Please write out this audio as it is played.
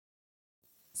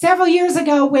Several years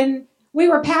ago when we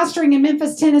were pastoring in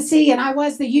Memphis, Tennessee, and I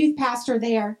was the youth pastor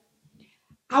there,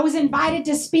 I was invited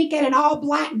to speak at an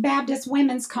all-black Baptist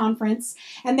women's conference,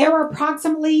 and there were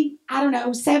approximately,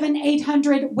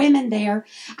 800 women there.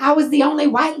 I was the only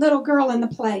white little girl in the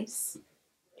place.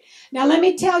 Now, let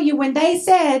me tell you, when they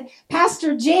said,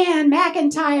 Pastor Jan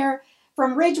McIntyre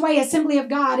from Ridgeway Assembly of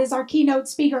God is our keynote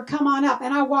speaker, come on up,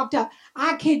 and I walked up,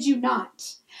 I kid you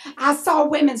not, I saw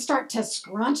women start to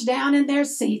scrunch down in their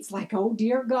seats like, oh,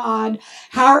 dear God,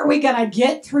 how are we going to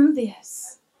get through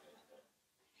this?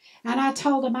 And I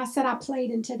told them, I said, I played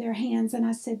into their hands, and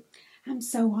I said, I'm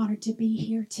so honored to be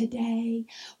here today.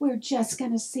 We're just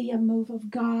going to see a move of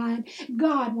God.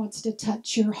 God wants to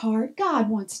touch your heart. God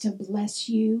wants to bless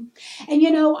you. And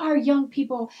our young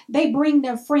people, they bring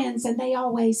their friends, and they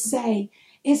always say,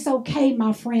 it's okay,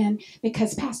 my friend,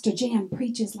 because Pastor Jan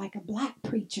preaches like a black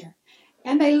preacher.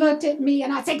 And they looked at me,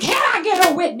 and I said, can I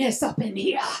get a witness up in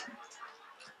here?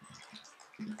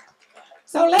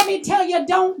 So let me tell you,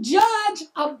 don't judge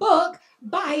a book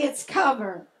by its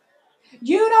cover.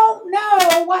 You don't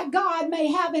know what God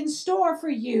may have in store for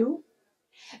you.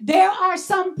 There are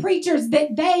some preachers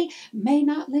that they may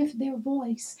not lift their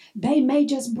voice. They may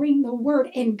just bring the word,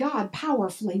 and God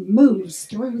powerfully moves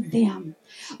through them.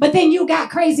 But then you got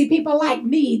crazy people like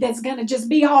me that's going to just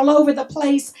be all over the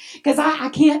place because I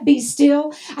can't be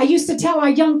still. I used to tell our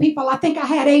young people I think I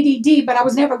had ADD, but I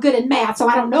was never good at math, so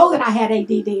I don't know that I had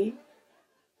ADD.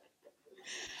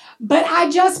 But I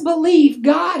just believe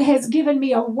God has given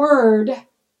me a word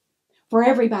for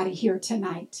everybody here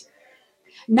tonight.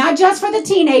 Not just for the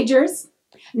teenagers,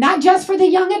 not just for the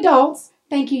young adults.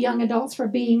 Thank you, young adults, for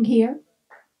being here.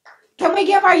 Can we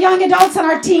give our young adults and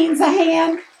our teens a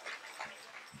hand?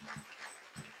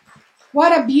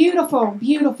 What a beautiful,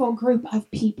 beautiful group of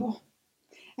people.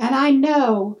 And I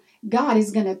know God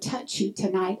is going to touch you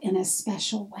tonight in a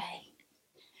special way.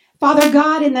 Father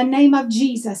God, in the name of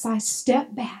Jesus, I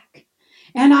step back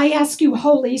and I ask you,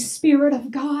 Holy Spirit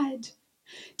of God,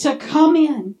 to come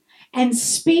in and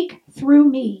speak through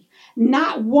me.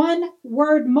 Not one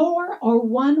word more or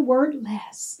one word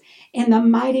less. In the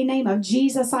mighty name of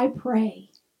Jesus, I pray.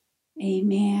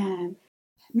 Amen.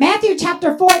 Matthew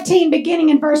chapter 14, beginning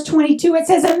in verse 22, it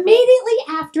says, immediately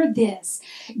after this,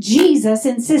 Jesus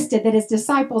insisted that his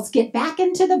disciples get back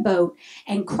into the boat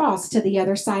and cross to the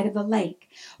other side of the lake.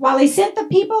 While he sent the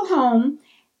people home,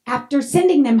 after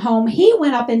sending them home, he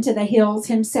went up into the hills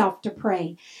himself to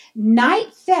pray.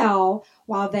 Night fell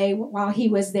while he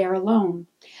was there alone.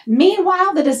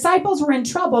 Meanwhile, the disciples were in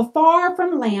trouble far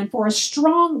from land, for a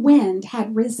strong wind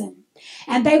had risen,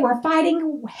 and they were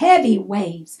fighting heavy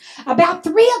waves. About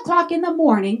 3 o'clock in the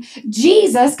morning,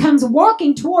 Jesus comes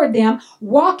walking toward them,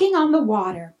 walking on the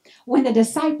water. When the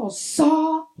disciples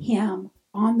saw him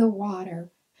on the water,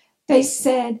 they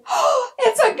said, oh,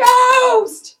 it's a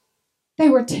ghost! They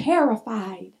were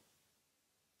terrified.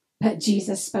 But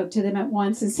Jesus spoke to them at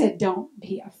once and said, don't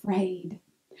be afraid.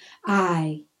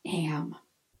 I am.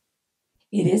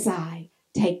 It is I.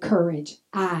 Take courage.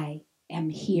 I am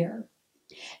here.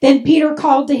 Then Peter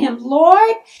called to him,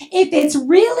 Lord, if it's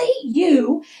really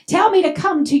you, tell me to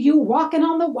come to you walking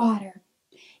on the water.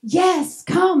 Yes,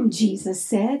 come, Jesus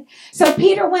said. So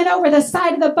Peter went over the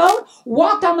side of the boat,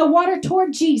 walked on the water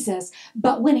toward Jesus.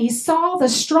 But when he saw the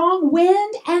strong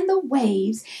wind and the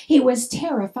waves, he was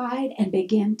terrified and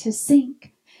began to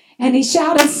sink. And he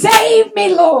shouted, save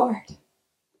me, Lord.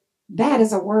 That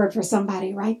is a word for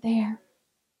somebody right there.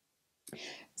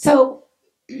 So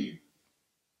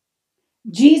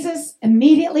Jesus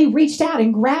immediately reached out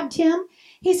and grabbed him.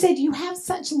 He said, you have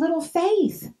such little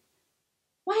faith.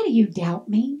 Why do you doubt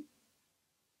me?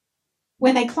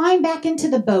 When they climbed back into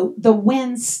the boat, the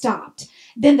wind stopped.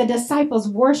 Then the disciples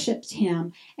worshiped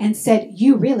him and said,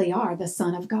 you really are the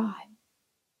Son of God.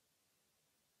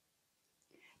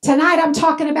 Tonight I'm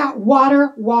talking about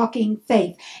water walking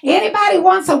faith. Anybody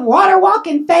want some water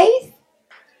walking faith?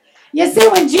 You see,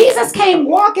 when Jesus came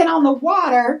walking on the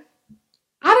water,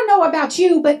 I don't know about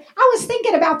you, but I was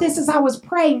thinking about this as I was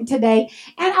praying today.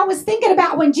 And I was thinking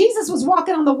about when Jesus was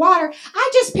walking on the water, I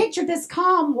just pictured this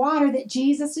calm water that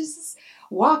Jesus is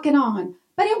walking on.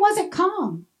 But it wasn't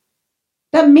calm.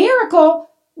 The miracle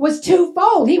was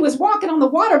twofold. He was walking on the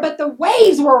water, but the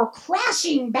waves were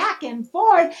crashing back and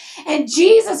forth. And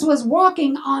Jesus was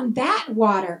walking on that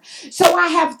water. So I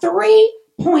have 3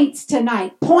 points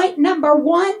tonight. Point number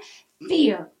 1,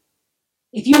 fear.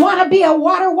 If you want to be a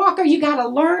water walker, you got to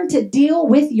learn to deal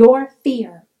with your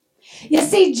fear. You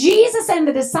see, Jesus and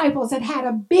the disciples had had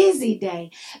a busy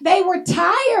day. They were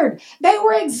tired. They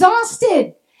were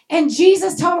exhausted. And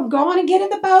Jesus told them, go on and get in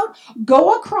the boat,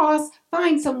 go across,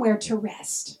 find somewhere to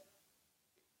rest.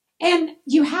 And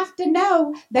you have to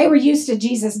know they were used to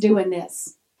Jesus doing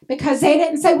this, because they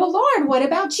didn't say, well, Lord, what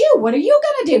about you? What are you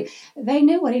going to do? They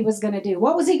knew what he was going to do.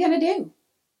 What was he going to do?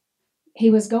 He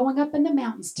was going up in the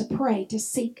mountains to pray, to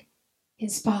seek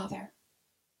his Father.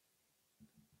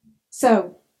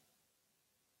 So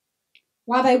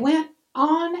while they went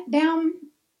on down,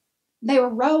 they were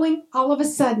rowing. All of a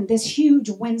sudden, this huge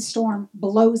windstorm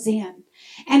blows in.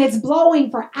 And it's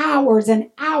blowing for hours and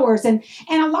hours. And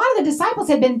a lot of the disciples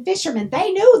had been fishermen.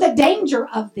 They knew the danger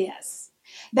of this.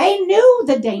 They knew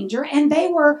the danger, and they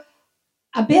were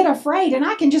a bit afraid. And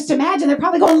I can just imagine they're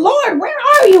probably going, Lord, where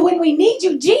are you when we need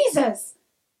you, Jesus?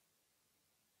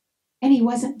 And he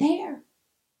wasn't there.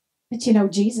 But you know,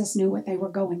 Jesus knew what they were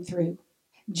going through.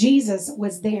 Jesus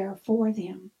was there for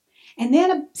them. And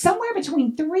then somewhere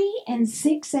between 3 and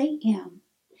 6 a.m.,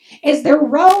 as they're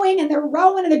rowing and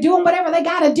they're doing whatever they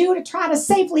got to do to try to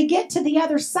safely get to the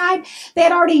other side, they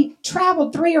had already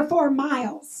traveled 3 or 4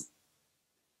 miles.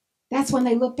 That's when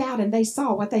they looked out and they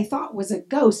saw what they thought was a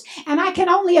ghost. And I can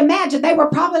only imagine they were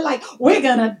probably like, we're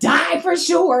going to die for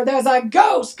sure. There's a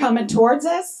ghost coming towards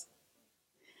us.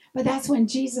 But that's when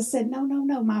Jesus said, no,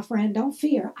 my friend, don't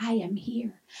fear. I am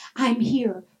here. I'm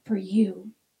here for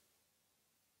you.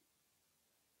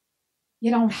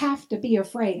 You don't have to be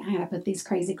afraid. I gotta put these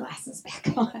crazy glasses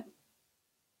back on.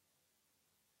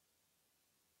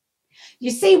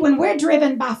 You see, when we're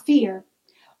driven by fear,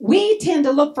 we tend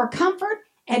to look for comfort,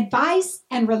 advice,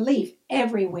 and relief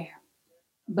everywhere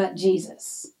but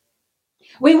Jesus.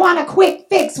 We want a quick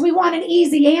fix. We want an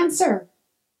easy answer.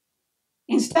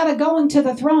 Instead of going to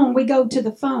the throne, we go to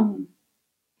the phone.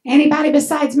 Anybody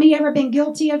besides me ever been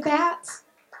guilty of that?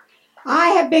 I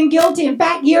have been guilty. In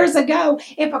fact, years ago,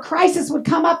 if a crisis would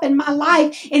come up in my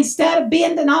life, instead of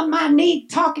bending on my knee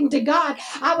talking to God,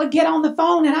 I would get on the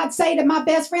phone and I'd say to my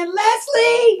best friend,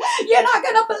 Leslie, you're not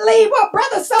going to believe what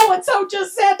brother so-and-so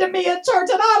just said to me at church,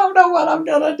 and I don't know what I'm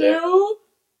going to do.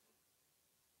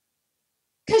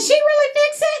 Can she really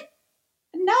fix it?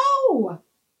 No.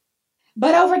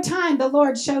 But over time, the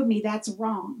Lord showed me that's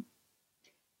wrong.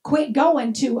 Quit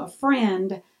going to a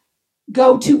friend.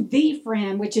 Go to the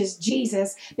friend, which is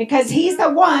Jesus, because he's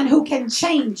the one who can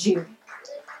change you.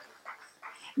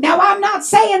 Now, I'm not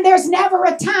saying there's never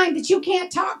a time that you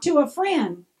can't talk to a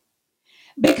friend,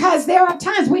 because there are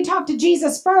times we talk to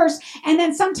Jesus first, and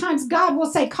then sometimes God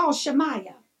will say, call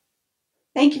Shemaiah.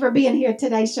 Thank you for being here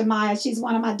today, Shemaiah. She's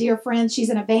one of my dear friends. She's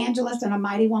an evangelist and a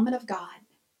mighty woman of God.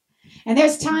 And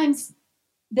there's times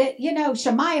that, you know,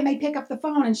 Shemaiah may pick up the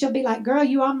phone and she'll be like, girl,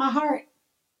 you on my heart.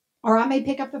 Or I may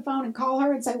pick up the phone and call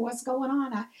her and say, what's going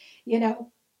on?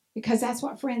 Because that's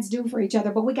what friends do for each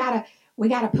other. But we gotta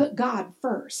put God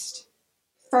first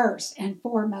and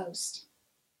foremost.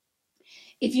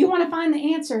 If you want to find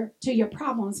the answer to your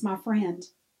problems, my friend,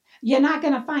 you're not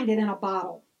going to find it in a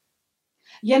bottle.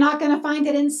 You're not going to find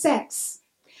it in sex.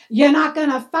 You're not going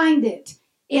to find it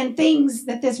in things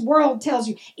that this world tells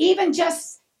you. Even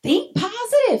just think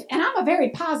positive. And I'm a very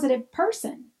positive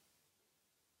person.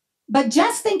 But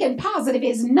just thinking positive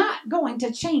is not going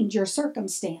to change your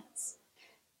circumstance.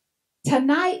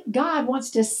 Tonight, God wants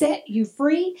to set you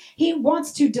free. He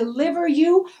wants to deliver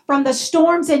you from the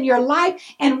storms in your life.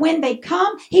 And when they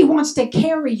come, He wants to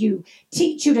carry you,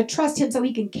 teach you to trust Him so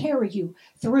He can carry you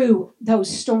through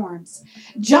those storms.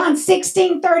 John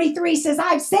 16:33 says,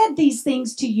 I've said these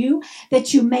things to you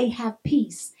that you may have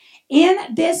peace.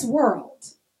 In this world,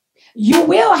 you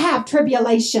will have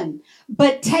tribulation,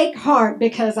 but take heart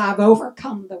because I've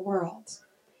overcome the world.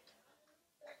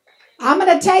 I'm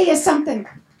going to tell you something.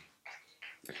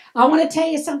 I want to tell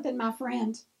you something, my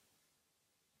friend.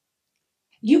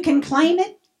 You can claim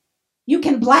it. You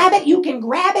can blab it. You can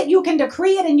grab it. You can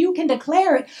decree it and you can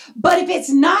declare it. But if it's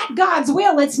not God's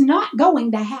will, it's not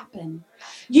going to happen.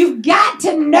 You've got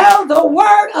to know the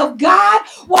Word of God,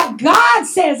 what God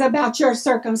says about your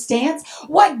circumstance,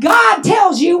 what God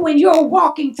tells you when you're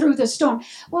walking through the storm.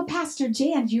 Well, Pastor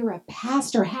Jan, you're a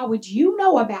pastor. How would you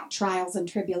know about trials and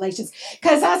tribulations?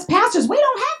 Because us pastors, we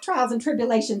don't have trials and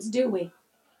tribulations, do we?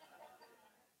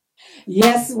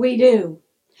 Yes, we do.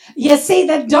 You see,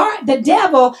 the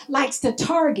devil likes to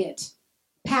target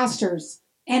pastors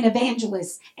and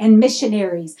evangelists and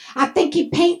missionaries. I think he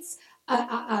paints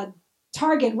a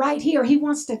target right here. He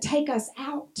wants to take us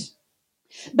out.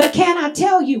 But can I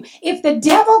tell you, if the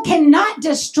devil cannot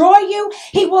destroy you,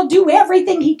 he will do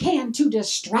everything he can to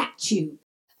distract you.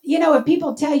 You know, if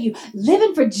people tell you,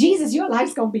 living for Jesus, your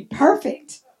life's going to be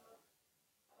perfect.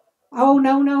 Oh,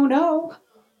 no.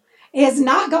 It's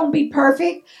not going to be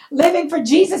perfect. Living for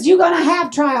Jesus, you're going to have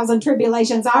trials and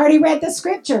tribulations. I already read the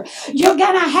scripture. You're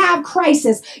going to have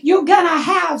crisis. You're going to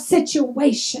have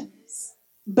situations.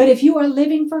 But if you are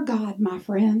living for God, my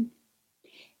friend,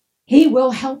 He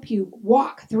will help you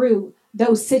walk through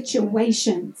those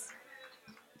situations.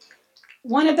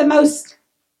 One of the most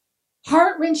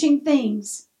heart-wrenching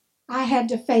things I had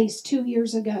to face 2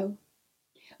 years ago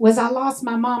was I lost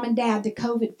my mom and dad to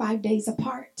COVID 5 days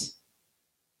apart.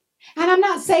 And I'm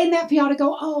not saying that for y'all to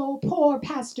go, oh, poor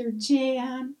Pastor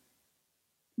Jan.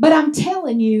 But I'm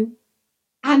telling you,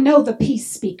 I know the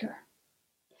peace speaker.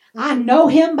 I know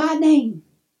him by name.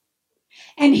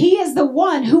 And he is the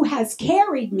one who has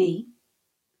carried me.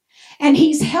 And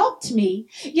he's helped me.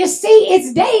 You see,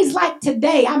 it's days like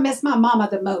today I miss my mama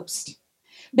the most.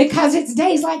 Because it's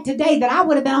days like today that I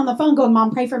would have been on the phone going,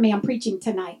 Mom, pray for me. I'm preaching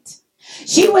tonight.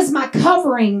 She was my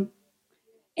covering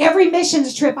every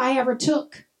missions trip I ever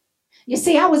took. You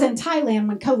see, I was in Thailand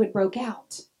when COVID broke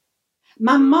out.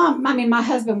 My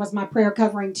husband was my prayer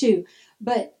covering too.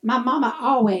 But my mama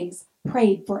always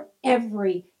prayed for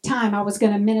every time I was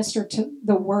going to minister to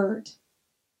the word.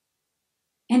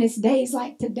 And it's days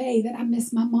like today that I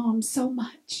miss my mom so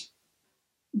much.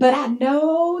 But I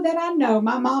know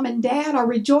my mom and dad are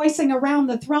rejoicing around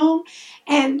the throne.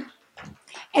 And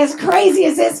as crazy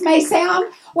as this may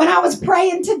sound, when I was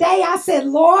praying today, I said,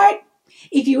 Lord,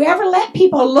 if you ever let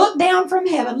people look down from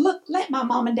heaven, let my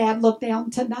mom and dad look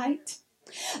down tonight.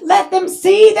 Let them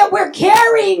see that we're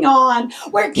carrying on.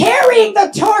 We're carrying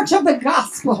the torch of the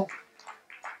gospel.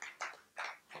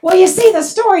 Well, you see, the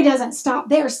story doesn't stop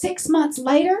there. 6 months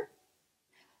later,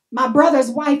 my brother's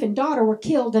wife and daughter were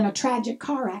killed in a tragic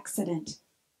car accident.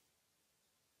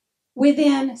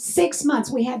 Within 6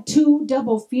 months, we had 2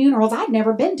 double funerals. I'd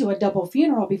never been to a double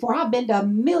funeral before. I've been to a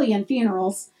million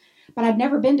funerals, but I'd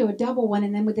never been to a double one.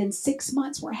 And then within 6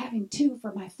 months, we're having 2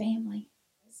 for my family.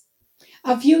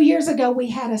 A few years ago,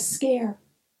 we had a scare.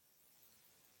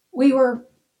 We were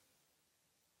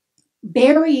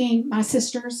burying my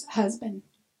sister's husband.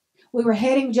 We were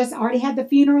heading, just already had the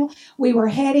funeral. We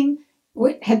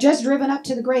had just driven up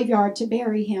to the graveyard to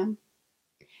bury him.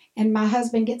 And my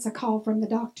husband gets a call from the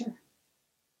doctor.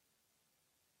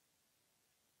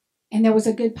 And there was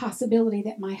a good possibility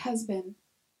that my husband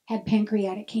had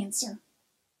pancreatic cancer.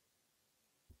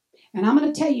 And I'm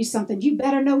going to tell you something. You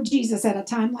better know Jesus at a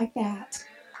time like that.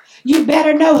 You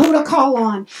better know who to call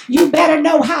on. You better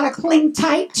know how to cling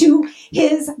tight to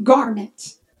his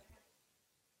garment.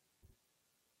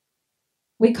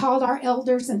 We called our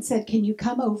elders and said, can you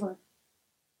come over?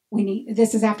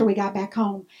 This is after we got back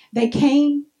home. They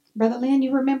came. Brother Lynn,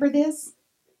 you remember this?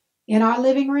 In our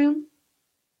living room.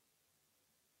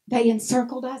 They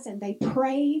encircled us and they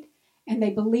prayed and they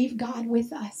believed God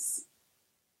with us.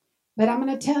 But I'm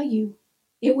going to tell you,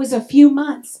 it was a few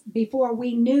months before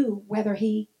we knew whether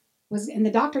he was, and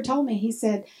the doctor told me, he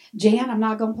said, Jan, I'm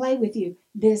not going to play with you.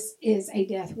 This is a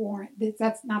death warrant.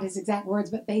 That's not his exact words,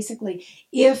 but basically,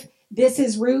 if this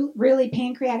is really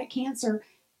pancreatic cancer,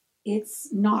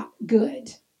 it's not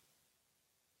good.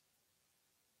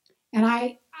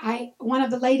 And one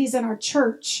of the ladies in our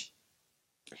church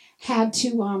had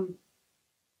to,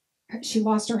 she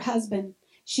lost her husband.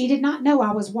 She did not know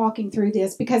I was walking through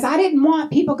this because I didn't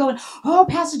want people going, oh,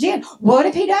 Pastor Jan, what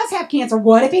if he does have cancer?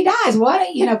 What if he dies?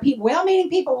 Well-meaning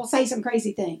people will say some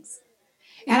crazy things.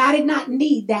 And I did not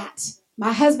need that.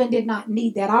 My husband did not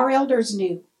need that. Our elders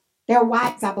knew. Their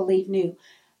wives, I believe, knew.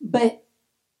 But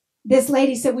this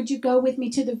lady said, would you go with me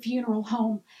to the funeral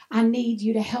home? I need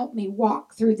you to help me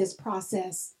walk through this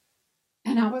process.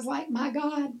 And I was like, my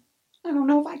God, I don't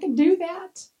know if I can do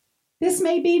that. This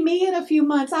may be me in a few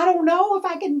months. I don't know if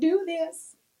I can do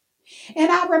this.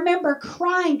 And I remember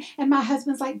crying. And my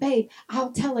husband's like, babe,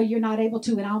 I'll tell her you're not able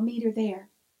to, and I'll meet her there.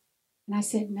 And I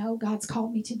said, no, God's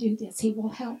called me to do this. He will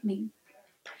help me.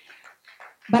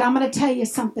 But I'm going to tell you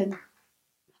something.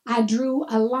 I drew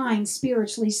a line,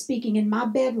 spiritually speaking, in my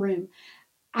bedroom.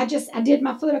 I did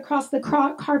my foot across the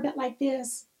carpet like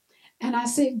this. And I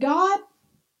said, God,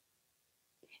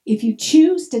 if you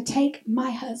choose to take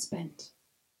my husband,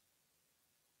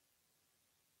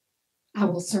 I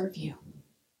will serve you.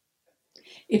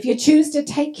 If you choose to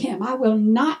take him, I will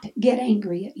not get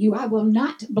angry at you. I will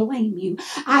not blame you.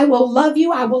 I will love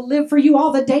you. I will live for you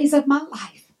all the days of my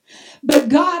life. But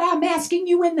God, I'm asking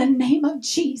you in the name of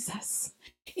Jesus,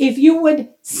 if you would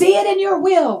see it in your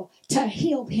will to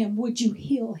heal him, would you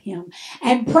heal him?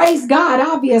 And praise God,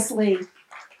 obviously,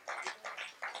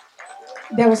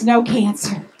 there was no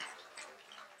cancer.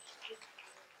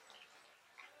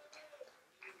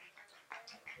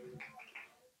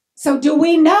 So do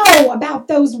we know about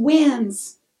those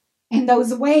winds and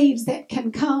those waves that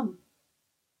can come?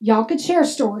 Y'all could share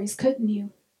stories, couldn't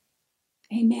you?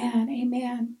 Amen,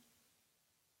 amen.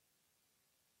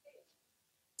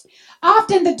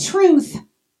 Often the truth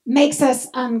makes us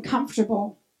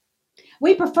uncomfortable.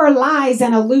 We prefer lies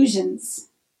and illusions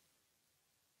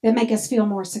that make us feel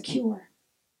more secure.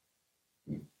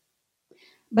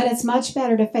 But it's much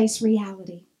better to face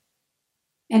reality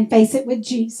and face it with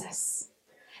Jesus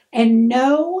and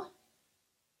know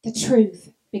the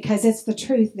truth, because it's the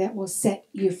truth that will set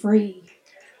you free.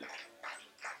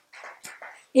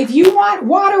 If you want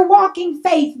water walking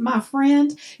faith, my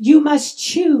friend, you must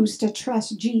choose to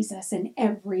trust Jesus in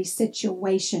every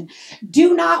situation.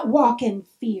 Do not walk in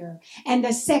fear. And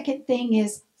the second thing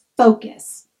is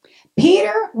focus.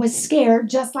 Peter was scared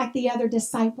just like the other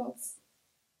disciples.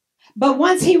 But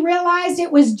once he realized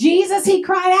it was Jesus, he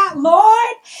cried out,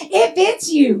 Lord, if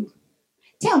it's you,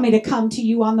 tell me to come to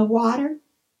you on the water.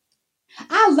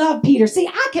 I love Peter. See,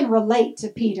 I can relate to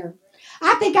Peter.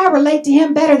 I think I relate to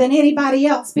him better than anybody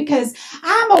else because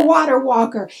I'm a water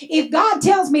walker. If God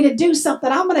tells me to do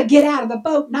something, I'm going to get out of the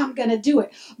boat and I'm going to do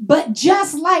it. But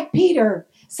just like Peter,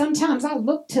 sometimes I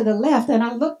look to the left and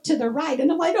I look to the right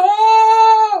and I'm like,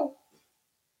 oh,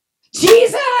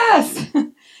 Jesus,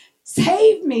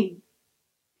 save me.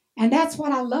 And that's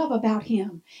what I love about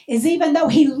him, is even though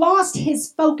he lost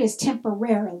his focus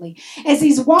temporarily as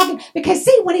he's walking, because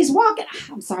see, when he's walking,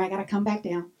 I'm sorry, I got to come back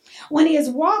down. When he is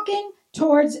walking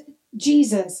towards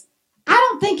Jesus, I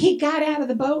don't think he got out of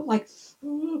the boat like,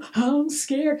 ooh, I'm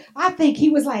scared. I think he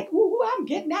was like, ooh, I'm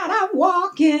getting out. I'm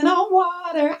walking on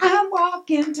water. I'm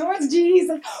walking towards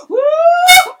Jesus. Woo!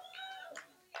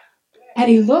 And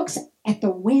he looks at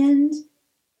the wind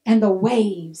and the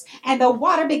waves, and the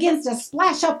water begins to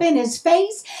splash up in his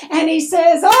face, and he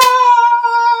says,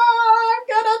 oh,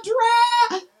 I'm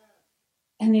gonna drown.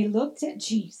 And he looked at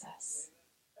Jesus,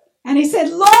 and he said,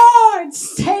 Lord,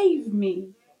 save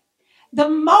me. The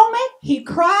moment he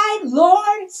cried,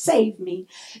 Lord, save me,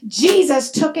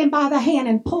 Jesus took him by the hand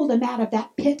and pulled him out of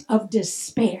that pit of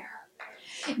despair.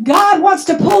 God wants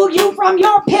to pull you from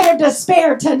your pit of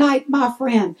despair tonight, my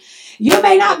friend. You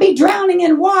may not be drowning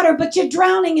in water, but you're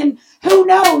drowning in who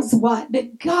knows what.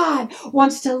 But God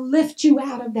wants to lift you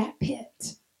out of that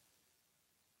pit.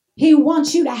 He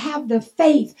wants you to have the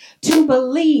faith to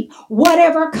believe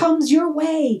whatever comes your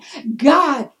way,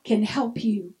 God can help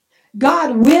you.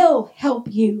 God will help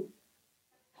you.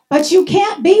 But you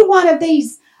can't be one of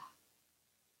these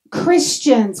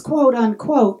Christians, quote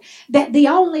unquote, that the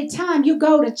only time you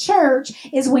go to church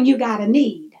is when you got a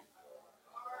need.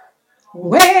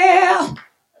 Well,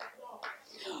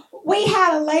 we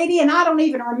had a lady, and I don't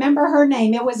even remember her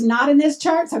name. It was not in this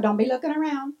church, so don't be looking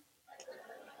around.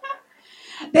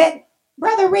 That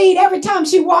Brother Reed, every time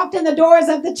she walked in the doors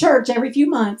of the church every few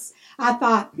months, I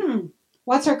thought,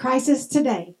 what's her crisis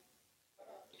today?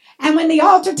 And when the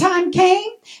altar time came,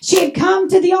 she'd come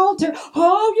to the altar.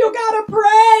 Oh, you got to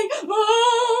pray.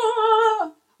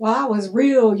 Oh. Well, I was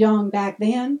real young back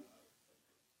then.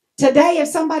 Today, if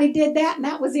somebody did that and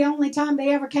that was the only time they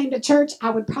ever came to church,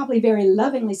 I would probably very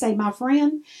lovingly say, my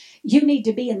friend, you need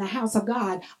to be in the house of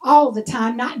God all the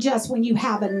time, not just when you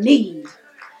have a need.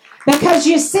 Because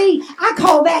you see, I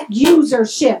call that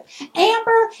usership.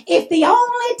 Amber, if the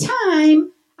only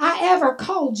time I ever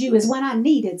called you is when I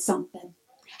needed something.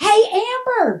 Hey,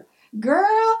 Amber,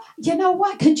 girl, you know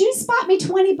what? Could you spot me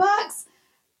 $20?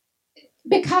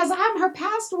 Because I'm her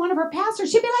pastor, one of her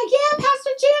pastors. She'd be like, yeah, Pastor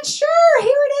Jan, sure, here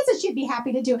it is. And she'd be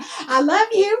happy to do it. I love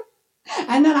you.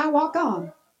 And then I walk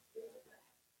on.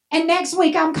 And next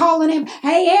week I'm calling him,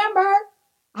 hey, Amber,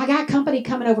 I got company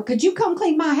coming over. Could you come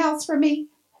clean my house for me?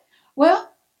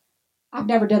 Well, I've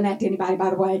never done that to anybody, by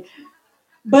the way.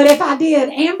 But if I did,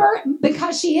 Amber,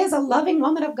 because she is a loving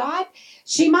woman of God,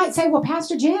 she might say, well,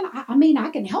 Pastor Jan, I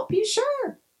can help you,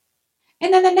 sure.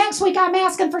 And then the next week I'm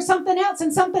asking for something else.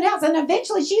 And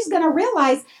eventually she's going to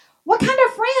realize, what kind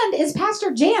of friend is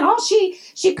Pastor Jan? Oh,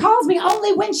 she calls me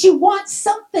only when she wants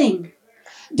something.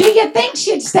 Do you think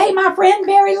she'd stay my friend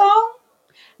very long?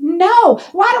 No.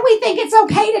 Why do we think it's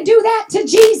okay to do that to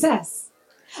Jesus?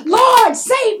 Lord,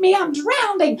 save me, I'm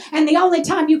drowning. And the only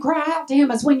time you cry out to him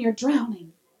is when you're drowning.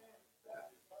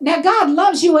 Now, God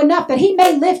loves you enough that he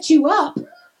may lift you up.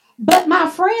 But my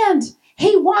friend,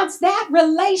 he wants that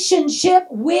relationship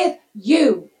with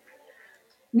you.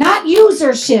 Not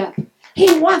usership.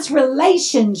 He wants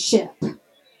relationship.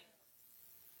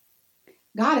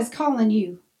 God is calling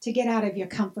you to get out of your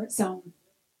comfort zone.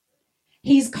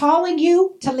 He's calling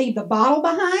you to leave the bottle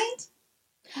behind.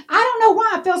 I don't know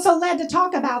why I feel so led to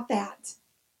talk about that.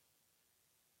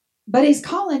 But he's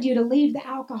calling you to leave the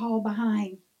alcohol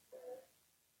behind.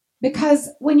 Because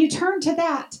when you turn to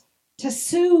that, to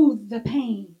soothe the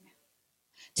pain,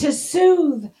 to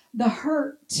soothe the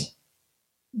hurt,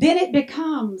 then it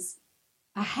becomes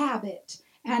a habit.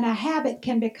 And a habit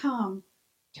can become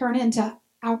turn into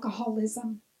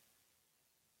alcoholism.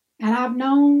 And I've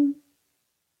known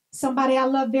somebody I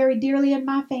love very dearly in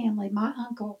my family. My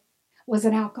uncle was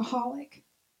an alcoholic,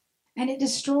 and it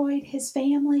destroyed his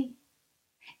family.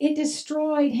 It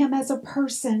destroyed him as a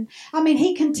person. I mean,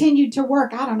 he continued to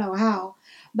work. I don't know how,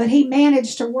 but he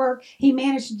managed to work. He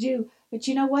managed to do. But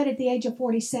you know what? At the age of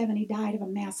 47, he died of a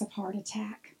massive heart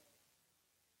attack.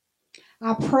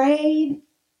 I prayed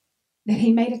that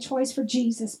he made a choice for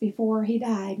Jesus before he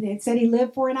died. It said he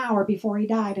lived for an hour before he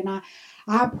died. And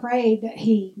I prayed that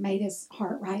he made his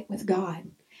heart right with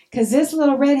God. Because this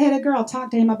little redheaded girl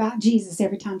talked to him about Jesus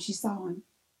every time she saw him.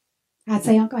 I'd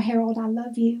say, Uncle Harold, I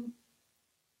love you.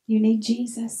 You need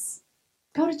Jesus.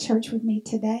 Go to church with me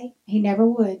today. He never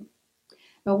would.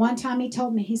 But one time he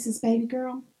told me, he says, baby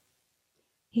girl,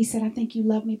 he said, I think you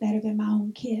love me better than my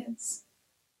own kids.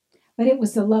 But it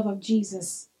was the love of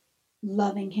Jesus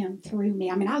loving him through me.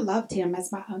 I mean, I loved him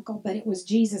as my uncle, but it was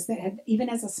Jesus that had, even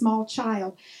as a small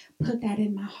child, put that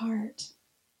in my heart.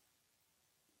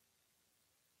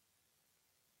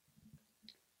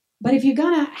 But if you're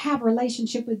going to have a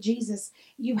relationship with Jesus,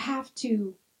 you have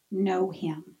to know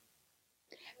him.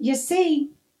 You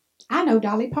see, I know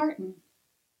Dolly Parton.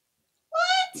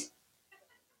 What?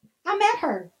 I met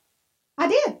her. I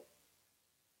did.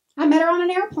 I met her on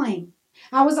an airplane.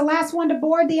 I was the last one to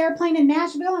board the airplane in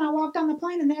Nashville, and I walked on the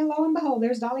plane, and there, lo and behold,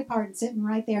 there's Dolly Parton sitting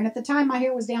right there. And at the time, my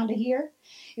hair was down to here.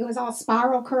 It was all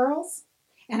spiral curls,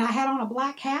 and I had on a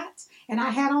black hat, and I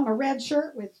had on a red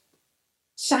shirt with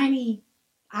shiny,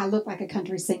 I looked like a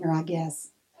country singer, I guess.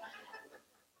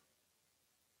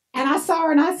 And I saw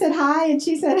her, and I said hi, and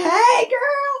she said, hey,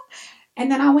 girl.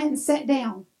 And then I went and sat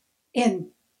down in,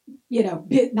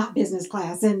 not business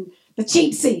class, in the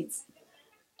cheap seats.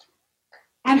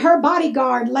 And her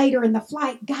bodyguard later in the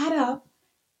flight got up,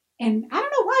 and I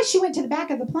don't know why she went to the back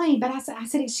of the plane, but I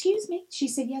said, excuse me. She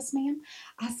said, yes, ma'am.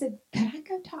 I said, could I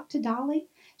go talk to Dolly?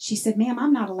 She said, ma'am,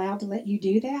 I'm not allowed to let you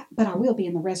do that, but I will be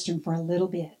in the restroom for a little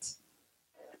bit.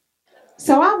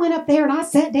 So I went up there and I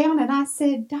sat down and I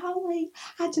said, Dolly,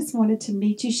 I just wanted to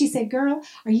meet you. She said, girl,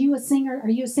 are you a singer? Are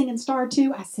you a singing star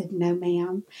too? I said, no,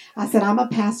 ma'am. I said, I'm a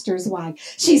pastor's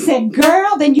wife. She said,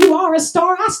 girl, then you are a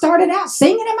star. I started out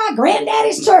singing in my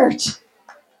granddaddy's church.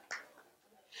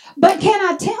 But can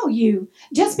I tell you,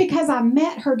 just because I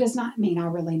met her does not mean I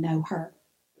really know her.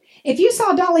 If you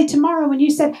saw Dolly tomorrow and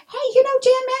you said, hey, you know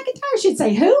Jan McIntyre, she'd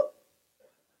say, who?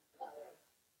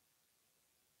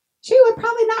 She would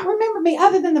probably not remember me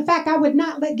other than the fact I would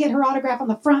not get her autograph on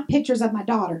the front pictures of my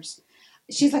daughters.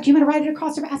 She's like, you want to write it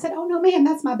across her back? I said, oh, no, ma'am,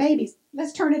 that's my baby's.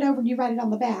 Let's turn it over and you write it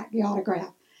on the back, the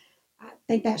autograph. I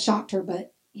think that shocked her,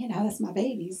 but, that's my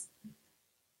baby's.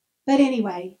 But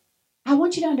anyway, I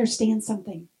want you to understand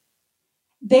something.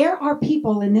 There are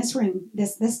people in this room,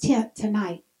 this tent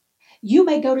tonight. You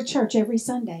may go to church every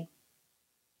Sunday,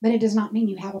 but it does not mean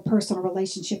you have a personal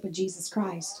relationship with Jesus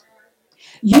Christ.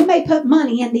 You may put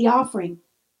money in the offering.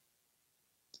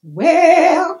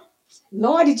 Well,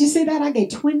 Lord, did you see that? I gave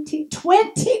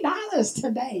 $20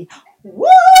 today.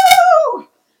 Woo!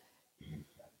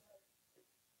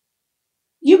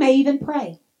 You may even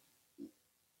pray.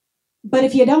 But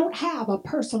if you don't have a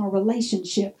personal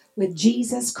relationship with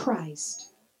Jesus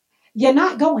Christ, you're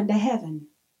not going to heaven.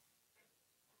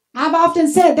 I've often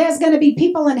said there's going to be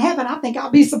people in heaven, I think I'll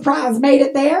be surprised, made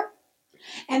it there.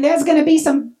 And there's going to be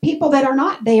some people that are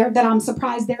not there that I'm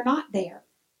surprised they're not there.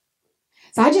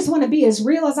 So I just want to be as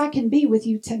real as I can be with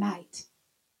you tonight.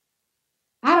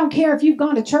 I don't care if you've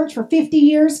gone to church for 50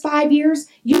 years, 5 years,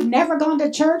 you've never gone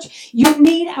to church. You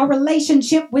need a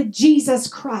relationship with Jesus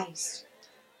Christ.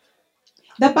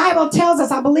 The Bible tells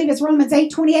us, I believe it's Romans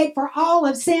 8:28, for all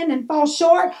have sinned and fall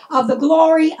short of the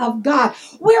glory of God.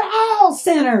 We're all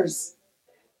sinners.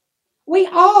 We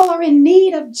all are in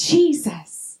need of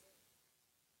Jesus.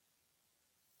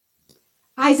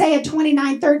 Isaiah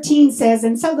 29:13 says,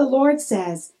 and so the Lord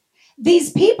says,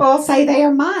 these people say they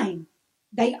are mine.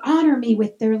 They honor me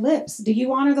with their lips. Do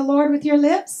you honor the Lord with your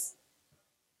lips?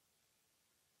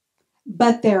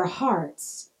 But their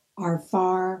hearts are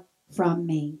far from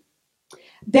me.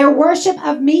 Their worship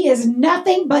of me is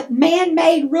nothing but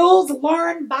man-made rules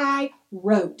learned by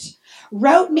rote.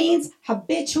 Rote means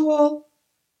habitual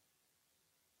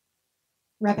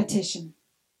repetition.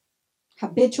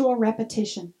 Habitual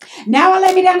repetition. Now I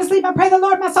lay me down to sleep. I pray the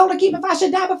Lord my soul to keep. If I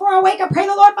should die before I wake, I pray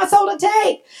the Lord my soul to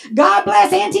take. God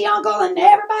bless Auntie, Uncle, and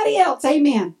everybody else.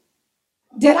 Amen.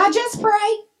 Did I just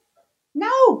pray?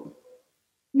 No.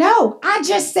 I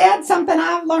just said something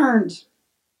I've learned.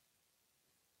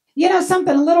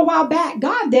 Something a little while back,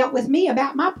 God dealt with me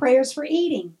about my prayers for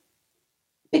eating.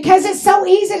 Because it's so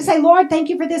easy to say, Lord, thank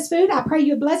you for this food. I pray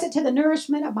you bless it to the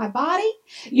nourishment of my body.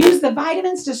 Use the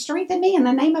vitamins to strengthen me. In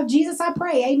the name of Jesus, I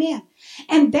pray. Amen.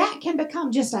 And that can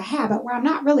become just a habit where I'm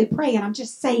not really praying. I'm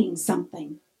just saying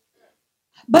something.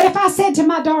 But if I said to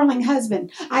my darling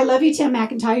husband, I love you, Tim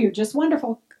McIntyre. You're just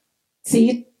wonderful.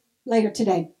 See you later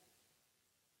today.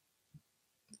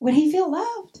 Would he feel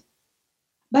loved?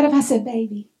 But if I said,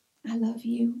 baby, I love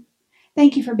you.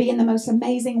 Thank you for being the most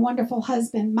amazing, wonderful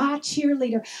husband, my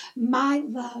cheerleader, my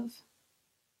love.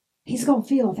 He's going to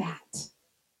feel that.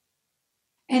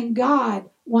 And God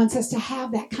wants us to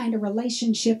have that kind of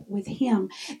relationship with him,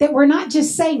 that we're not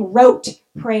just saying rote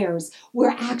prayers. We're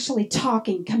actually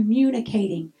talking,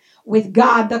 communicating with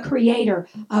God, the creator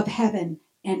of heaven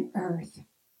and earth.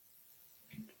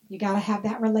 You got to have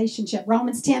that relationship.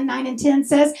 Romans 10:9-10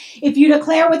 says, if you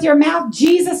declare with your mouth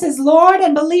Jesus is Lord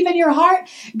and believe in your heart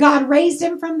God raised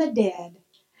him from the dead,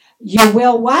 you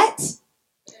will what?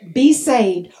 Be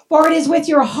saved. For it is with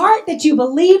your heart that you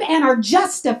believe and are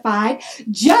justified.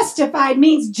 Justified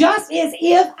means just as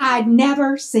if I'd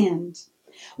never sinned.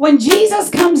 When Jesus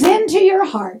comes into your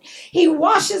heart, he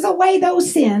washes away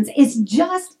those sins. It's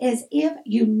just as if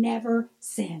you never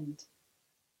sinned.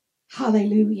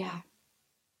 Hallelujah.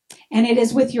 And it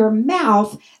is with your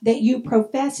mouth that you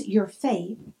profess your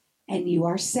faith and you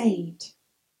are saved.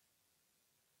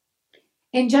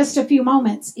 In just a few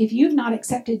moments, if you've not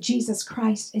accepted Jesus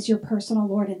Christ as your personal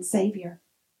Lord and Savior,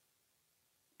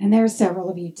 and there are several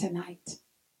of you tonight,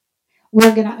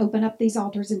 we're going to open up these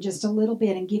altars in just a little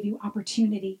bit and give you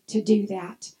opportunity to do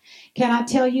that. Can I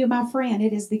tell you, my friend,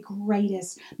 it is the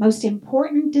greatest, most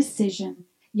important decision.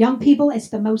 Young people, it's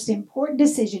the most important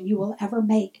decision you will ever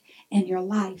make in your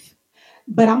life.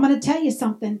 But I'm going to tell you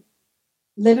something.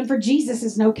 Living for Jesus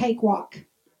is no cakewalk.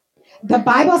 The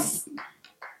Bible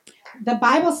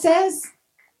says,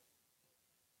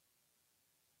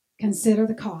 consider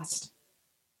the cost.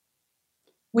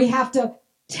 We have to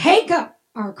take up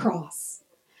our cross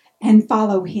and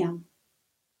follow him.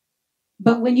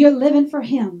 But when you're living for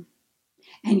him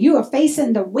and you are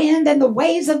facing the wind and the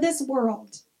waves of this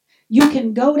world, you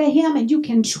can go to him and you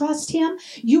can trust him.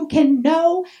 You can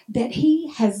know that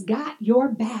he has got your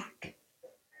back.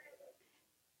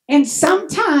 And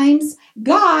sometimes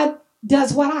God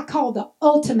does what I call the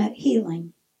ultimate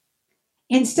healing.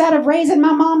 Instead of raising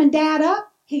my mom and dad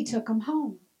up, he took them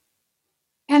home.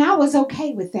 And I was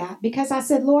okay with that because I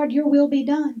said, Lord, your will be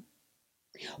done.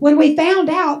 When we found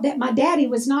out that my daddy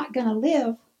was not going to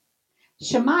live,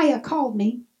 Shemaiah called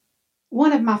me,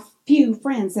 one of my few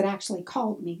friends that actually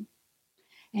called me.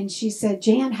 And she said,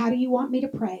 Jan, how do you want me to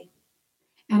pray?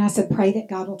 And I said, pray that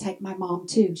God will take my mom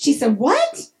too. She said,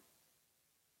 what?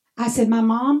 I said, my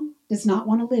mom does not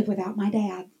want to live without my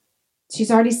dad.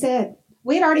 She's already said,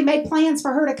 we had already made plans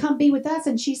for her to come be with us.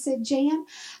 And she said, Jan,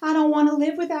 I don't want to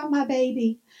live without my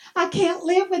baby. I can't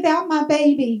live without my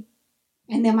baby.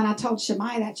 And then when I told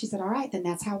Shemaiah that, she said, all right, then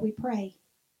that's how we pray.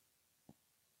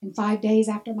 And 5 days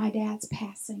after my dad's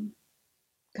passing,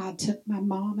 God took my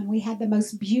mom and we had the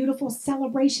most beautiful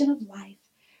celebration of life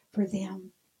for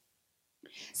them.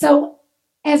 So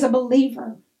as a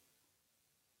believer,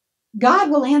 God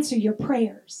will answer your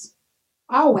prayers.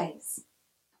 Always.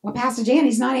 Well, Pastor Jan,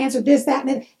 he's not answered this, that,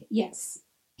 and that. Yes.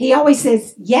 He always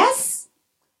says yes,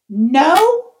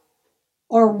 no,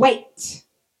 or wait.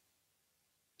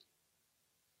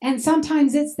 And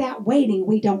sometimes it's that waiting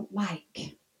we don't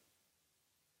like.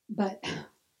 But,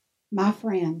 my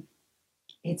friend,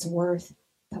 it's worth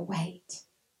the wait.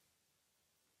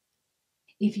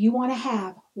 If you want to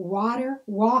have water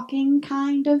walking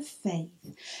kind of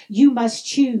faith, you must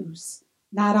choose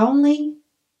not only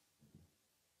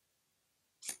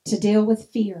to deal with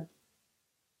fear,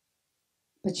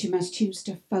 but you must choose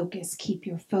to focus. Keep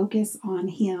your focus on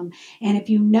him. And if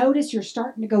you notice you're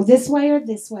starting to go this way or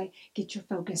this way, get your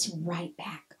focus right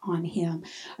back on him.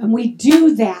 And we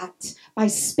do that by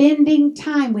spending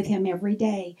time with him every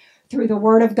day through the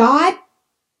Word of God.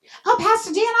 Oh,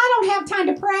 Pastor Jan, I don't have time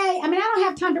to pray. I don't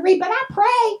have time to read, but I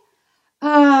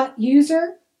pray.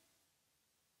 User,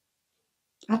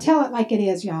 I tell it like it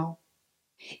is, y'all.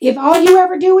 If all you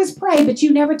ever do is pray, but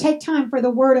you never take time for the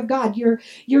Word of God, you're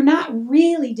not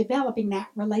really developing that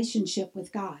relationship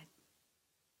with God.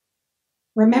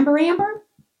 Remember Amber?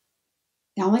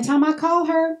 The only time I call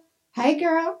her, hey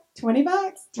girl, $20,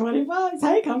 $20.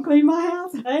 Hey, come clean my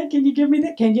house. Hey, can you give me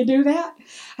that? Can you do that?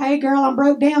 Hey girl, I'm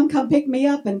broke down. Come pick me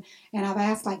up. And I've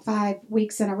asked like 5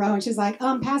 weeks in a row. And she's like,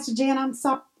 Pastor Jan, I'm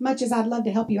so much as I'd love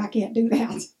to help you, I can't do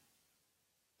that.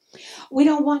 We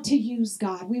don't want to use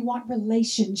God. We want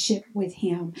relationship with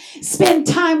him. Spend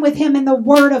time with him in the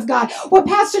Word of God. Well,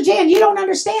 Pastor Jan, you don't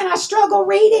understand. I struggle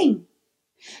reading.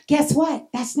 Guess what?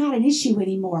 That's not an issue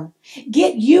anymore.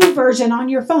 Get YouVersion on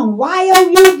your phone.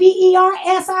 YouVersion.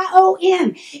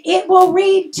 It will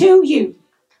read to you.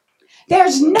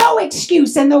 There's no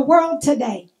excuse in the world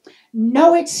today.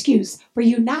 No excuse for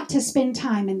you not to spend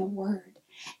time in the Word.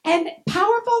 And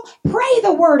powerful, pray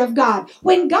the Word of God.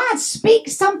 When God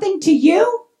speaks something to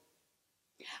you,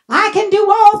 I can do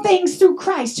all things through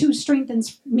Christ who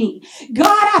strengthens me. God,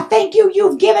 I thank you.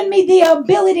 You've given me the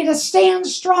ability to stand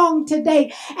strong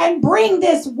today and bring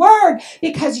this word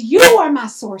because you are my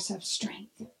source of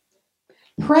strength.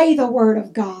 Pray the word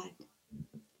of God.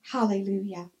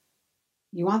 Hallelujah.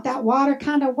 You want that water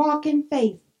kind of walk in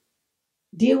faith?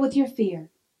 Deal with your fear.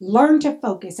 Learn to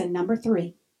focus. And number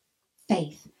 3,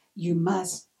 faith. You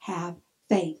must have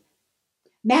faith.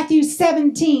 Matthew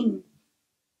 17:20,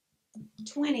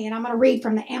 and I'm going to read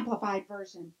from the Amplified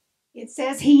Version. It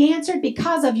says, he answered,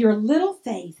 because of your little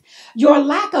faith, your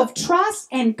lack of trust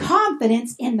and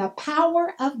confidence in the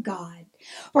power of God.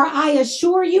 For I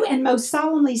assure you and most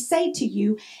solemnly say to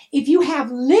you, if you have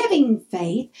living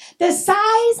faith, the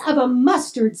size of a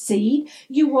mustard seed,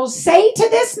 you will say to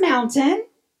this mountain,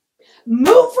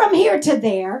 move from here to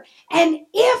there, and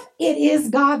if it is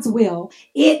God's will,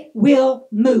 it will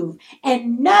move,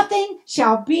 and nothing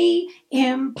shall be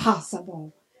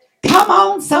impossible. Come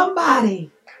on, somebody.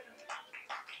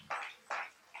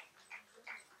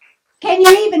 Can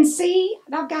you even see?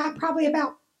 I've got probably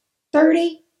about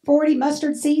 30, 40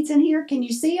 mustard seeds in here. Can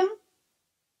you see them?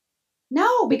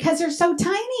 No, because they're so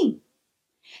tiny.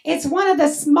 It's one of the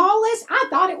smallest. I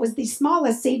thought it was the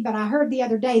smallest seed, but I heard the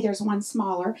other day there's one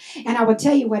smaller, and I would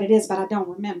tell you what it is, but I don't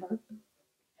remember.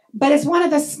 But it's one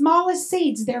of the smallest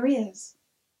seeds there is.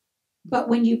 But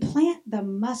when you plant the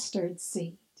mustard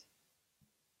seed,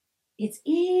 it's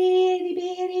itty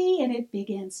bitty, and it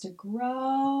begins to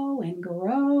grow and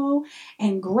grow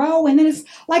and grow. And then it's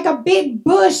like a big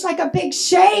bush, like a big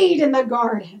shade in the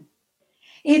garden.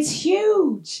 It's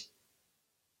huge.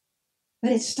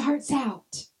 But it starts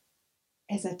out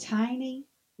as a tiny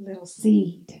little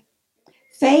seed.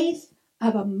 Faith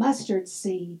of a mustard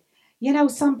seed. You know,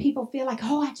 some people feel like,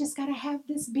 oh, I just got to have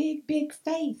this big, big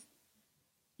faith.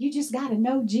 You just got to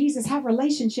know Jesus, have a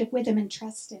relationship with him, and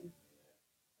trust him.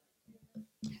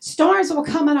 Storms will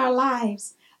come in our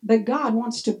lives, but God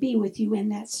wants to be with you in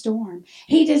that storm.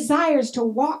 He desires to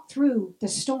walk through the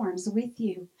storms with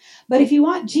you. But if you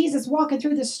want Jesus walking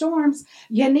through the storms,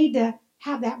 you need to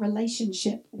have that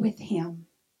relationship with him.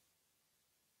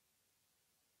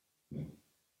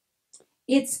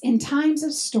 It's in times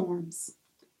of storms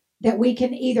that we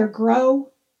can either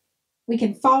grow, we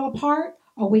can fall apart,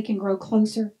 or we can grow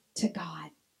closer to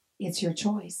God. It's your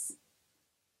choice.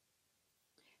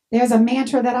 There's a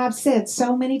mantra that I've said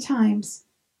so many times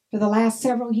for the last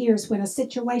several years when a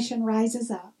situation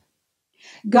rises up.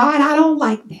 God, I don't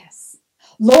like this.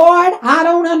 Lord, I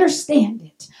don't understand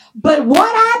it. But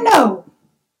what I know,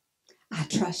 I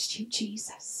trust you,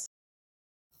 Jesus.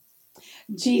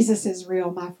 Jesus is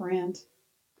real, my friend.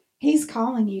 He's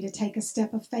calling you to take a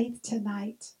step of faith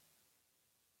tonight.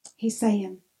 He's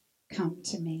saying, come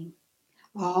to me.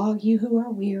 All you who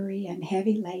are weary and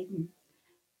heavy laden,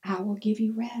 I will give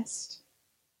you rest.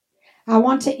 I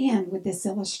want to end with this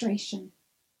illustration.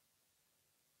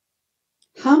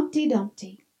 Humpty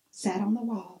Dumpty sat on the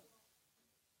wall.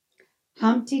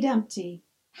 Humpty Dumpty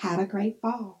had a great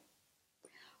fall.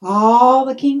 All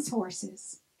the king's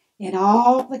horses and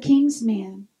all the king's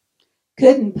men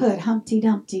couldn't put Humpty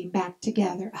Dumpty back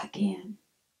together again.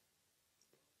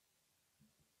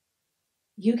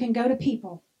 You can go to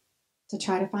people to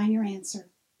try to find your answer.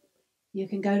 You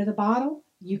can go to the bottle.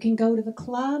 You can go to the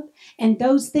club. And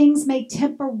those things may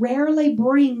temporarily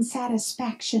bring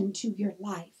satisfaction to your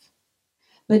life.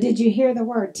 But did you hear the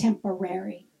word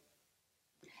temporary?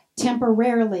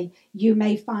 Temporarily, you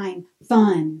may find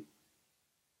fun.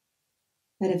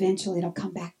 But eventually it'll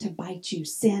come back to bite you.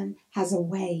 Sin has a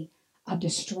way of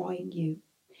destroying you.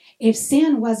 If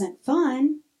sin wasn't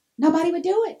fun, nobody would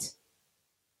do it.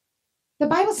 The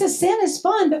Bible says sin is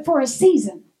fun, but for a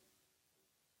season.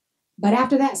 But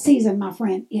after that season, my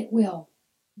friend, it will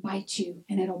bite you,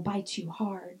 and it'll bite you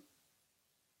hard.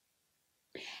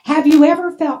 Have you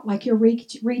ever felt like you're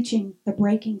reaching the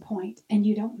breaking point and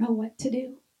you don't know what to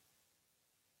do?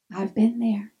 I've been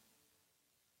there.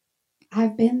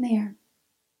 I've been there.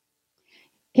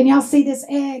 Can y'all see this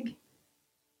egg?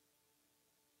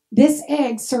 This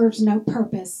egg serves no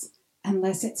purpose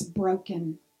unless it's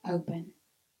broken open.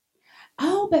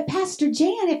 Oh, but Pastor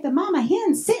Jan, if the mama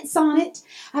hen sits on it,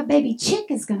 a baby chick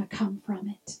is going to come from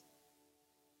it.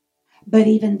 But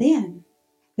even then,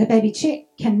 the baby chick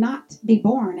cannot be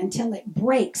born until it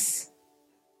breaks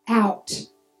out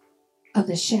of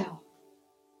the shell.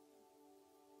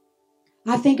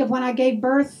 I think of when I gave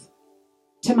birth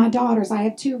to my daughters. I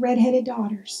have 2 redheaded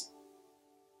daughters.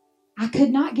 I could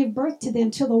not give birth to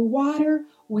them till the water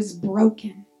was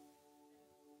broken.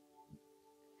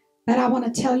 But I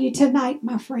want to tell you tonight,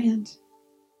 my friend,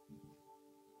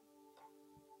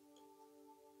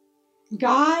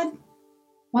 God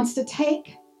wants to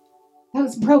take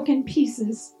those broken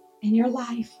pieces in your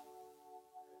life.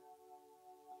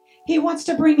 He wants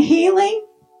to bring healing,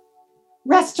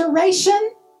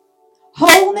 restoration,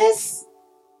 wholeness.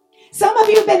 Some of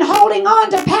you have been holding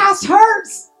on to past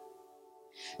hurts.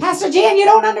 Pastor Jan, you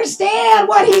don't understand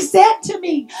what he said to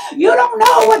me. You don't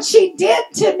know what she did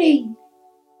to me.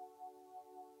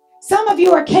 Some of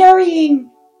you are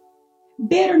carrying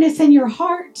bitterness in your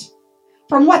heart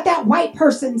from what that white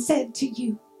person said to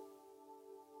you.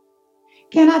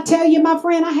 Can I tell you, my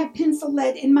friend, I have pencil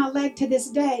lead in my leg to this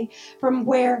day from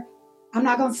where, I'm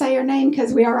not going to say her name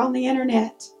because we are on the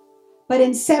internet, but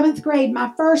in 7th grade,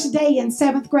 my first day in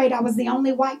 7th grade, I was the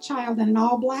only white child in an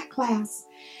all-black class.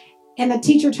 And the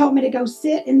teacher told me to go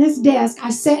sit in this desk. I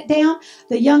sat down.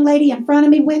 The young lady in front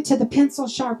of me went to the pencil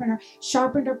sharpener,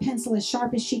 sharpened her pencil as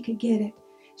sharp as she could get it.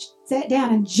 She sat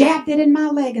down and jabbed it in my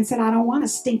leg and said, I don't want a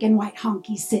stinking white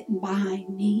honky sitting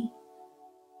behind me.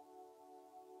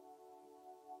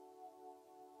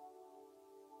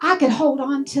 I could hold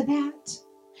on to that.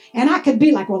 And I could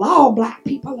be like, well, all black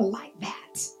people are like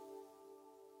that.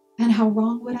 And how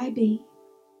wrong would I be?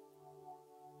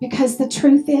 Because the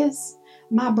truth is,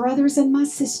 my brothers and my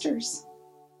sisters,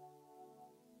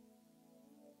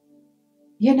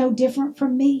 you're no different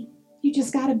from me. You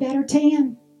just got a better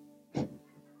tan.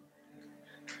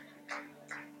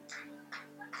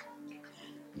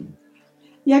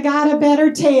 You got a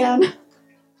better tan.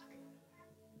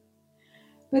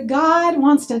 But God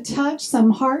wants to touch some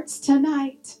hearts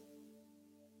tonight.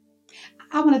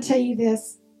 I want to tell you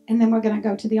this, and then we're going to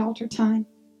go to the altar time.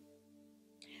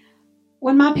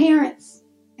 When my parents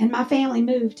and my family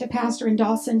moved to pastor in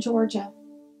Dawson, Georgia,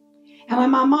 and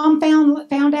when my mom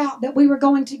found out that we were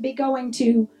going to be going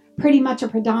to pretty much a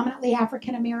predominantly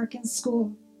African-American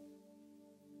school.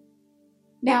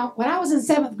 Now, when I was in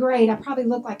 7th grade, I probably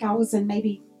looked like I was in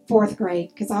maybe 4th grade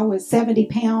because I was 70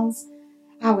 pounds.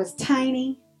 I was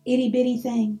tiny, itty-bitty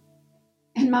thing.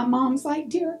 And my mom's like,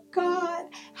 dear God,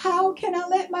 how can I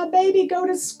let my baby go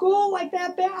to school like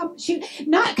that?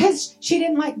 Not because she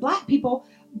didn't like black people,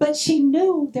 but she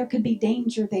knew there could be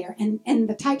danger there. And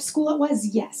the type school it was,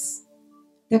 yes,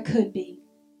 there could be.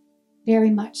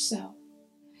 Very much so.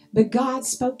 But God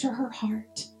spoke to her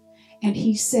heart. And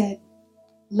he said,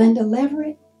 Linda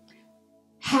Leverett,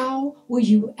 how will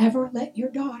you ever let your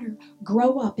daughter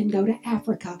grow up and go to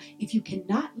Africa if you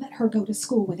cannot let her go to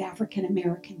school with African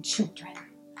American children?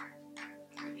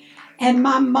 And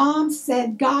my mom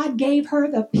said God gave her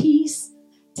the peace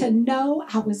to know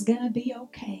I was going to be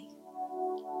okay.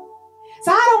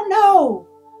 So I don't know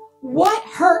what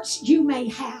hurts you may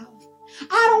have.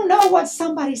 I don't know what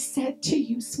somebody said to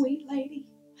you, sweet lady.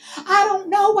 I don't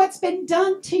know what's been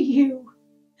done to you.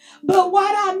 But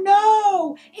what I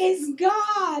know is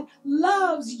God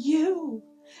loves you.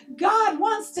 God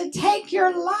wants to take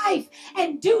your life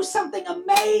and do something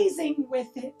amazing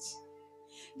with it.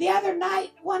 The other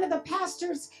night, one of the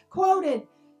pastors quoted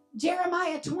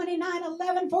Jeremiah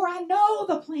 29:11, for I know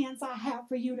the plans I have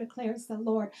for you, declares the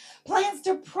Lord. Plans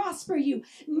to prosper you,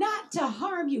 not to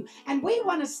harm you. And we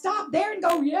want to stop there and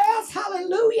go, yes,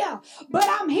 hallelujah. But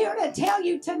I'm here to tell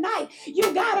you tonight,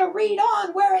 you got to read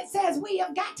on where it says we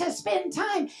have got to spend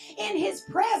time in his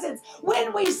presence.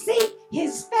 When we seek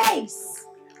his face,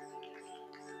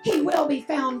 he will be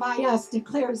found by us,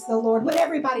 declares the Lord. Would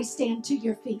everybody stand to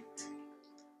your feet?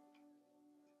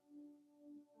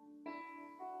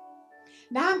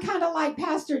 Now, I'm kind of like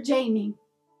Pastor Jamie.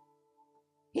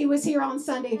 He was here on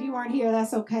Sunday. If you weren't here,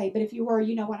 that's okay. But if you were,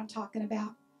 you know what I'm talking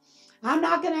about. I'm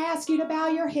not going to ask you to bow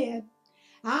your head.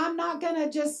 I'm not going to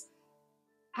just,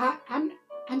 I'm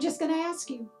just going to ask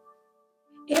you.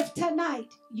 If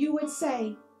tonight you would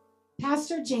say,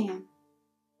 Pastor Jan,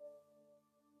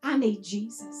 I need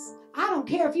Jesus. I don't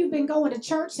care if you've been going to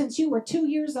church since you were 2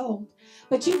 years old,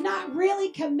 but you've not really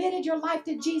committed your life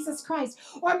to Jesus Christ.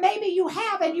 Or maybe you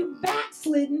have and you've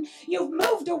backslidden. You've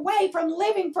moved away from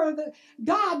living for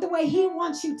God the way he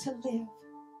wants you to live.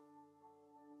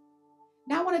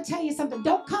 Now I want to tell you something.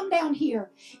 Don't come down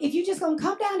here. If you're just going to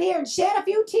come down here and shed a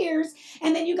few tears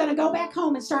and then you're going to go back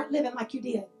home and start living like you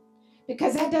did.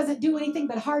 Because that doesn't do anything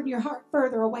but harden your heart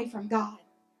further away from God.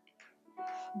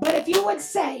 But if you would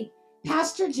say,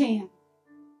 Pastor Jan,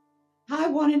 I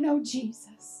want to know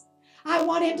Jesus. I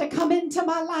want him to come into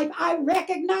my life. I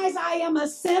recognize I am a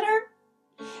sinner.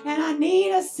 And I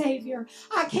need a Savior.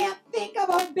 I can't think of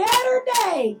a better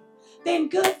day than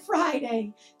Good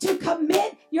Friday to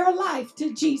commit your life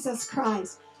to Jesus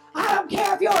Christ. I don't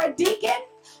care if you're a deacon.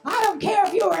 I don't care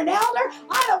if you're an elder.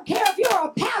 I don't care if you're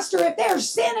a pastor. If there's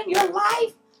sin in your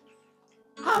life,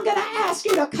 I'm going to ask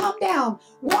you to come down.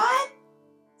 1,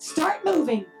 start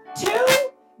moving. 2,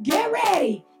 get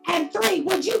ready. And 3,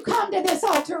 would you come to this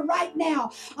altar right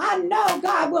now? I know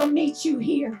God will meet you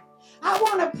here. I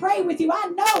want to pray with you. I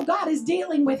know God is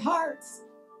dealing with hearts.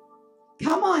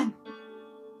 Come on.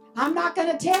 I'm not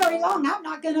going to tarry long. I'm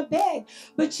not going to beg.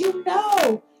 But you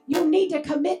know you need to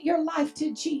commit your life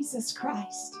to Jesus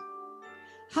Christ.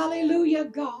 Hallelujah,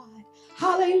 God.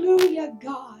 Hallelujah,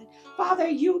 God. Father,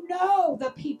 you know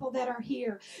the people that are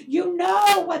here. You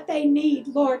know what they need,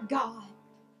 Lord God.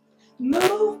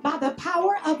 Move by the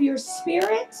power of your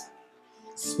Spirit.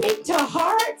 Speak to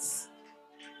hearts.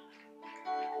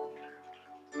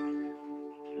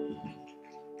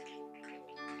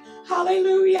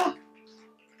 Hallelujah.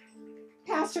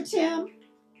 Pastor Tim,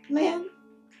 Lynn,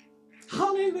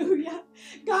 hallelujah.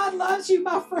 God loves you,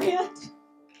 my friend.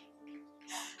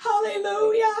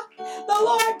 Hallelujah. The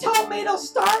Lord told me to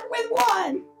start with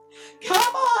 1.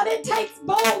 Come on, it takes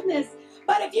boldness.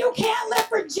 But if you can't live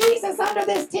for Jesus under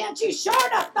this tent, you sure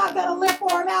enough not going to live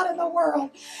for him out in the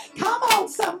world. Come on,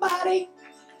 somebody.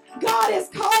 God is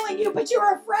calling you, but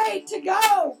you're afraid to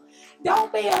go.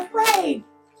 Don't be afraid.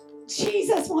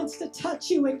 Jesus wants to touch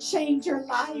you and change your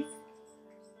life.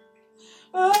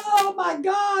 Oh, my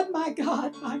God, my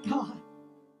God, my God.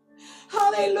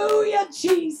 Hallelujah,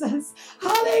 Jesus.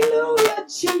 Hallelujah,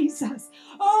 Jesus.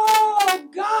 Oh,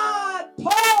 God,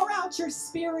 pour out your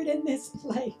Spirit in this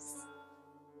place.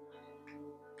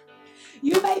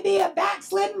 You may be a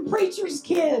backslidden preacher's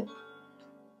kid.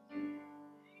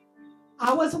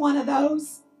 I was one of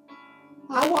those.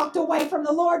 I walked away from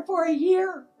the Lord for a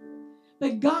year,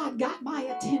 but God got my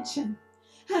attention,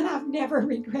 and I've never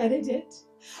regretted it.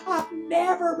 I've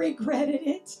never regretted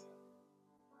it.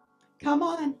 Come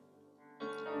on.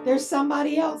 There's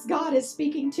somebody else. God is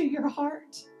speaking to your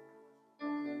heart.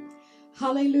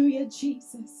 Hallelujah,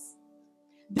 Jesus.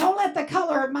 Don't let the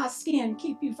color of my skin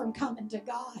keep you from coming to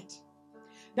God.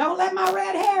 Don't let my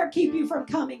red hair keep you from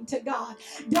coming to God.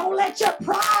 Don't let your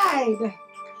pride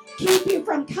keep you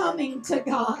from coming to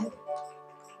God.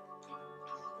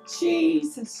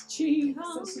 Jesus,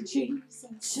 Jesus, Jesus.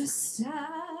 Just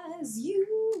as you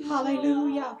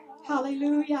Hallelujah,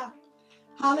 hallelujah,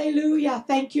 hallelujah.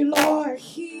 Thank you, Lord.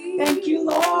 Thank you,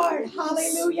 Lord.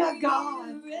 Hallelujah,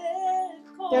 God.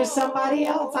 There's somebody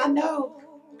else I know.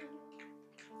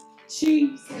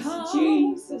 Jesus,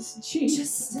 Jesus, Jesus.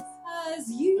 Just as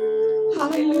you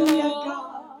Hallelujah,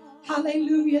 God.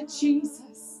 Hallelujah,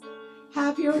 Jesus.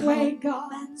 Have your way,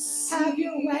 God. Have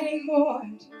your way,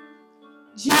 Lord.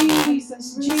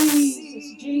 Jesus,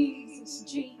 Jesus, Jesus,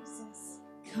 Jesus.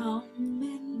 Come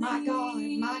and my God,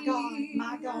 my God,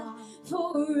 my God.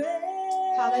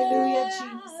 Forever. Hallelujah,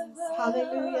 Jesus.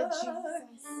 Hallelujah,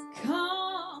 Jesus.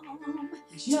 Come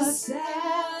just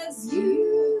as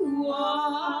you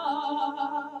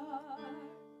are.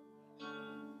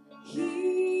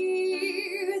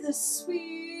 Hear the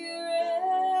Spirit.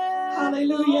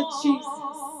 Hallelujah, Jesus.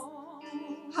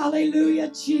 Hallelujah,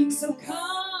 Jesus. So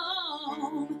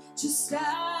come just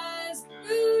as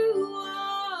you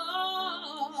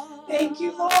are. Thank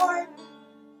you, Lord.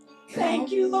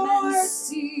 Thank you, Lord.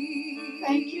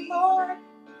 Thank you, Lord.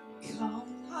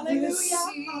 Come hallelujah.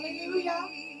 Hallelujah.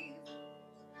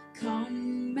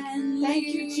 Come and thank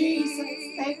you, Jesus.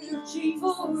 Thank you, Jesus.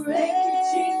 Forever. Thank you,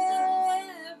 Jesus.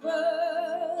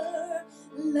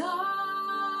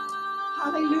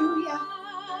 Hallelujah.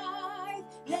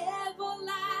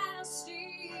 Everlasting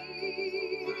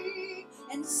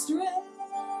and strength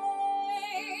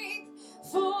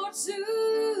for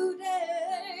today.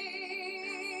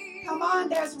 Come on,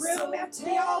 there's room at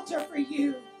the altar for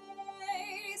you.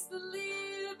 The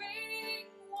living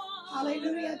one.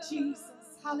 Hallelujah, Jesus.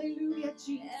 Hallelujah,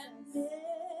 Jesus. And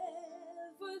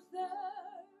never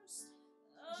thirst.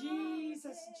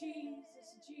 Jesus,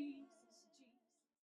 Jesus, Jesus.